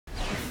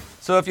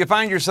So if you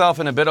find yourself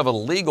in a bit of a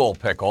legal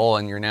pickle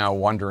and you're now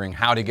wondering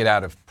how to get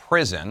out of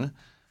prison,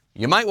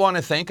 you might want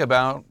to think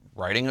about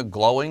writing a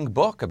glowing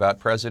book about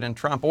President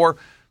Trump, or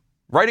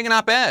writing an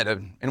op-ed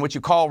in which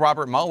you call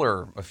Robert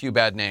Mueller a few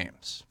bad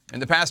names. In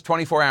the past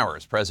 24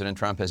 hours, President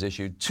Trump has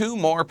issued 2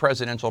 more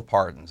presidential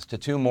pardons to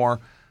 2 more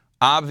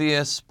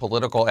obvious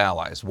political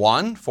allies.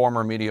 One,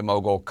 former media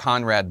mogul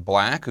Conrad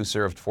Black, who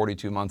served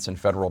 42 months in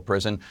federal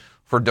prison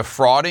for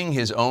defrauding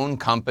his own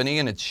company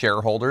and its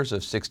shareholders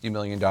of $60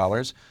 million,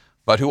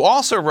 but who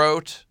also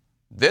wrote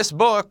this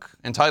book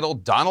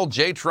entitled Donald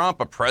J.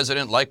 Trump, a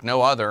President Like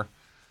No Other.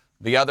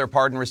 The other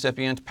pardon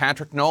recipient,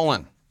 Patrick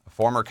Nolan, a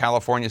former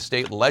California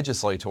state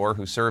legislator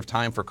who served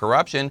time for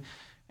corruption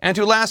and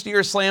who last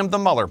year slammed the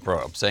Mueller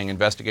probe, saying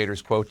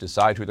investigators, quote,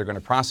 decide who they're going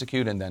to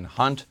prosecute and then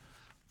hunt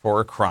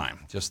for a crime.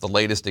 Just the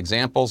latest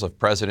examples of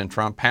President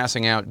Trump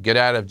passing out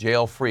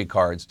get-out-of-jail-free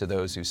cards to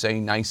those who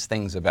say nice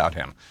things about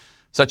him,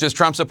 such as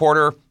Trump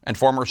supporter and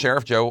former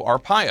Sheriff Joe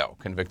Arpaio,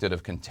 convicted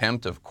of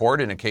contempt of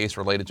court in a case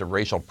related to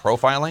racial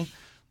profiling,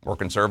 or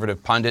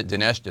conservative pundit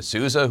Dinesh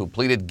D'Souza, who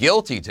pleaded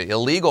guilty to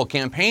illegal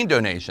campaign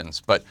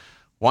donations, but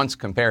once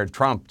compared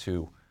Trump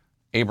to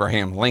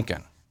Abraham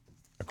Lincoln.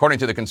 According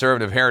to the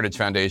Conservative Heritage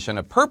Foundation,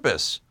 a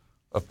purpose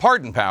of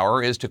pardon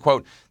power is to,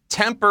 quote,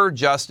 temper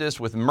justice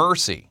with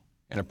mercy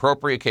in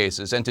appropriate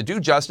cases, and to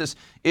do justice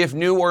if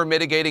new or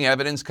mitigating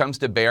evidence comes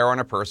to bear on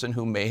a person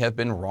who may have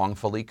been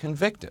wrongfully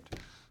convicted.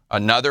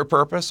 Another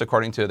purpose,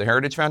 according to the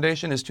Heritage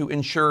Foundation, is to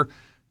ensure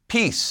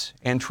peace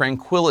and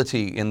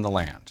tranquility in the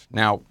land.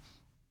 Now,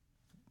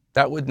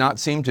 that would not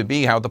seem to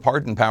be how the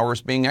pardon power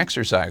is being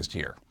exercised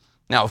here.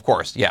 Now, of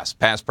course, yes,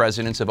 past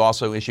presidents have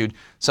also issued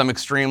some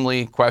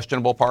extremely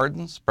questionable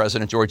pardons.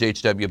 President George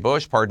H.W.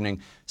 Bush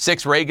pardoning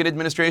 6 Reagan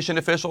administration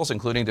officials,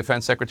 including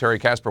Defense Secretary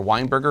Caspar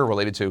Weinberger,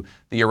 related to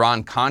the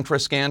Iran-Contra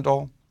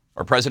scandal,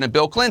 or President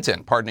Bill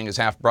Clinton pardoning his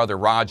half-brother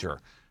Roger,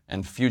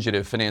 and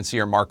fugitive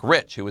financier Mark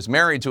Rich, who was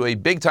married to a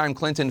big-time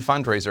Clinton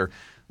fundraiser.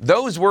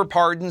 Those were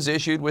pardons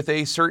issued with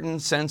a certain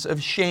sense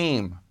of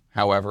shame,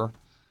 however,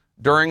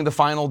 during the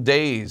final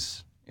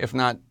days, if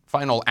not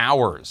final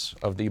hours,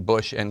 of the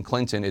Bush and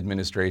Clinton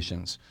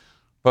administrations.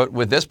 But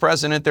with this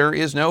president, there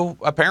is no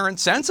apparent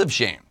sense of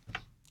shame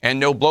and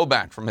no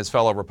blowback from his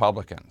fellow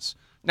Republicans.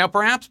 Now,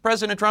 perhaps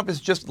President Trump is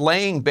just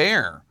laying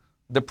bare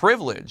the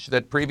privilege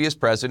that previous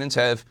presidents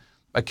have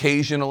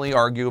occasionally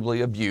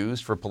arguably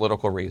abused for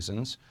political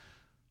reasons.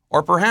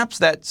 Or perhaps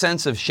that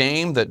sense of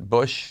shame that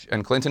Bush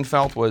and Clinton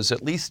felt was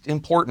at least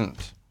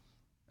important,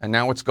 and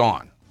now it's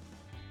gone,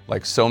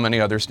 like so many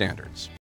other standards.